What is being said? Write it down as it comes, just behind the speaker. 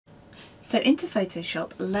So into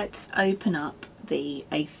Photoshop, let's open up the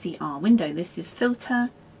ACR window. This is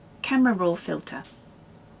Filter, Camera Raw Filter.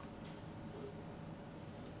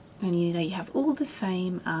 And you know you have all the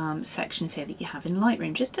same sections here that you have in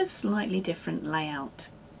Lightroom, just a slightly different layout.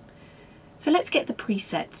 So let's get the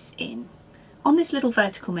presets in. On this little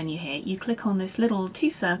vertical menu here, you click on this little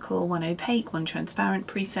 2 circle, 1 opaque, 1 transparent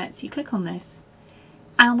presets. You click on this,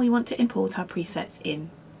 and we want to import our presets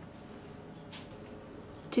in.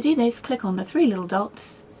 To do this, click on the 3 little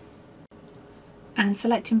dots and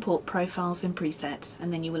select Import Profiles and Presets,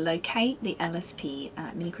 and then you will locate the LSP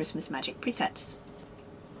Mini Christmas Magic presets.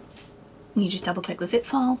 You just double click the zip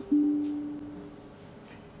file.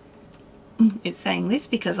 It's saying this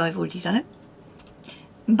because I've already done it,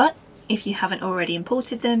 but if you haven't already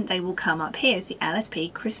imported them, they will come up here as the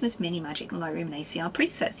LSP Christmas Mini Magic Lightroom and ACR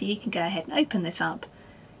presets. So you can go ahead and open this up,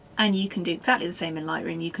 and you can do exactly the same in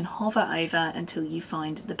Lightroom. You can hover over until you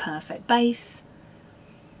find the perfect base,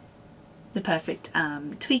 the perfect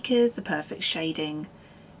tweakers, the perfect shading,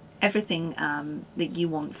 everything that you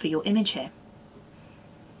want for your image here.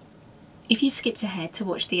 If you skipped ahead to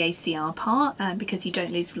watch the ACR part because you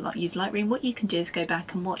don't use Lightroom, what you can do is go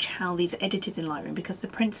back and watch how these are edited in Lightroom, because the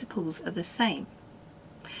principles are the same.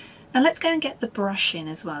 Now let's go and get the brush in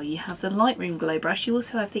as well. You have the Lightroom glow brush, you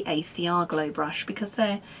also have the ACR glow brush, because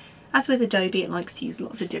they're, as with Adobe, it likes to use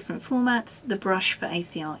lots of different formats. The brush for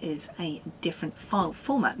ACR is a different file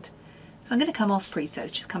format. So I'm going to come off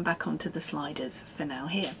presets, just come back onto the sliders for now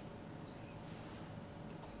here.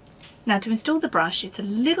 Now to install the brush, it's a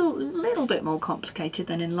little bit more complicated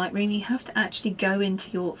than in Lightroom. You have to actually go into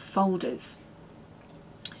your folders.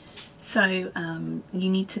 So you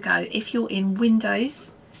need to go, if you're in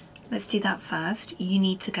Windows, let's do that first. You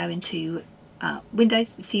need to go into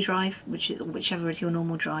Windows, C drive, whichever is your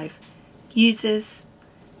normal drive, Users,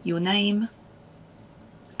 your name,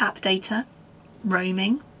 AppData,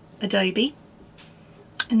 Roaming, Adobe,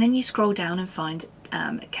 and then you scroll down and find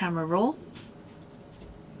Camera Raw.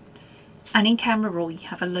 And in Camera Raw you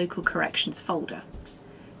have a local corrections folder.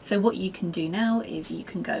 So what you can do now is you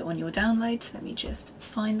can go on your downloads, let me just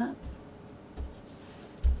find that,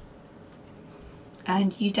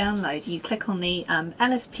 and you download, you click on the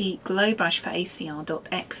LSP Glow Brush for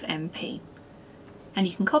ACR.xmp, and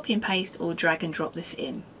you can copy and paste or drag and drop this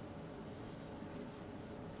in.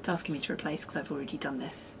 It's asking me to replace because I've already done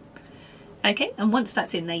this. Okay, and once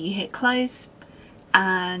that's in there you hit close,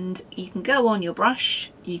 and you can go on your brush,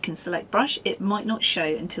 you can select brush. It might not show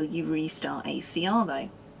until you restart ACR though.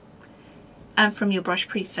 And from your brush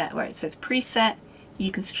preset where it says preset, you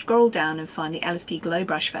can scroll down and find the LSP Glow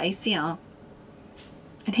Brush for ACR.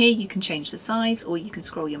 And here you can change the size, or you can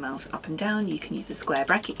scroll your mouse up and down. You can use the square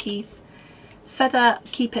bracket keys. Feather,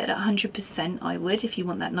 keep it at 100% I would if you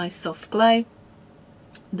want that nice soft glow.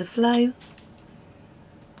 The flow,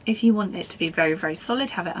 if you want it to be very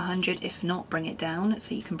solid, have it 100. If not, bring it down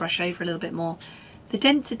so you can brush over a little bit more. The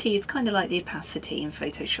density is kind of like the opacity in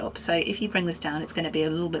Photoshop, so if you bring this down it's going to be a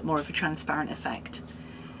little bit more of a transparent effect.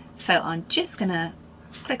 So I'm just going to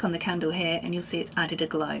click on the candle here and you'll see it's added a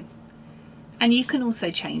glow. And you can also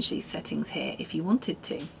change these settings here if you wanted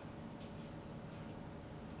to.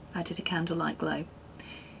 Added a candlelight glow.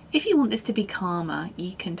 If you want this to be calmer,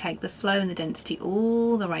 you can take the flow and the density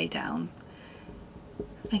all the way down.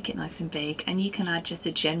 Make it nice and big, and you can add just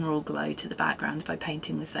a general glow to the background by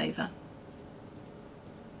painting this over.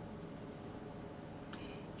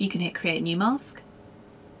 You can hit create new mask,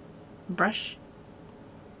 brush,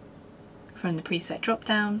 from the preset drop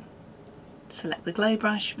down, select the glow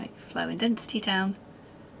brush, make flow and density down,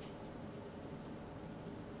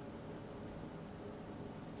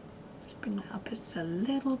 just bring that up just a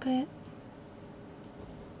little bit.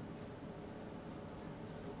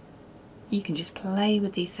 You can just play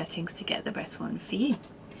with these settings to get the best one for you.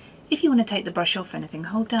 If you want to take the brush off anything,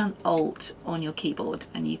 hold down Alt on your keyboard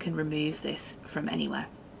and you can remove this from anywhere.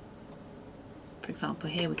 For example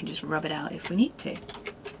here we can just rub it out if we need to.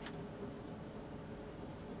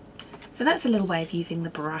 So that's a little way of using the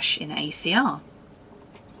brush in ACR.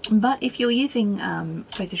 But if you're using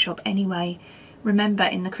Photoshop anyway, remember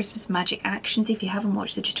in the Christmas Magic Actions, if you haven't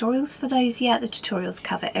watched the tutorials for those yet, the tutorials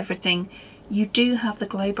cover everything. You do have the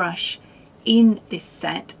glow brush in this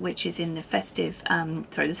set, which is in the festive,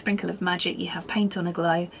 the Sprinkle of Magic. You have Paint on a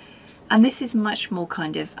Glow, and this is much more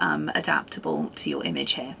kind of adaptable to your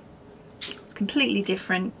image here. It's completely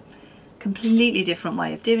different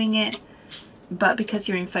way of doing it, but because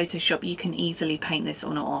you're in Photoshop you can easily paint this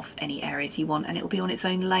on or off any areas you want, and it will be on its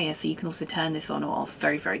own layer, so you can also turn this on or off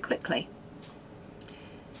very quickly.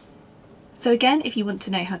 So again, if you want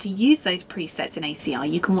to know how to use those presets in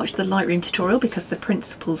ACR, you can watch the Lightroom tutorial because the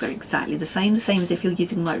principles are exactly the same as if you're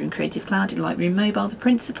using Lightroom Creative Cloud and Lightroom Mobile. The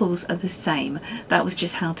principles are the same. That was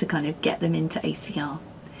just how to kind of get them into ACR.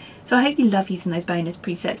 So I hope you love using those bonus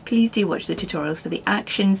presets. Please do watch the tutorials for the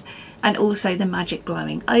actions and also the magic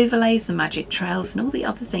glowing overlays, the magic trails and all the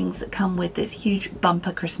other things that come with this huge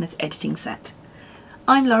bumper Christmas editing set.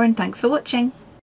 I'm Lauren, thanks for watching.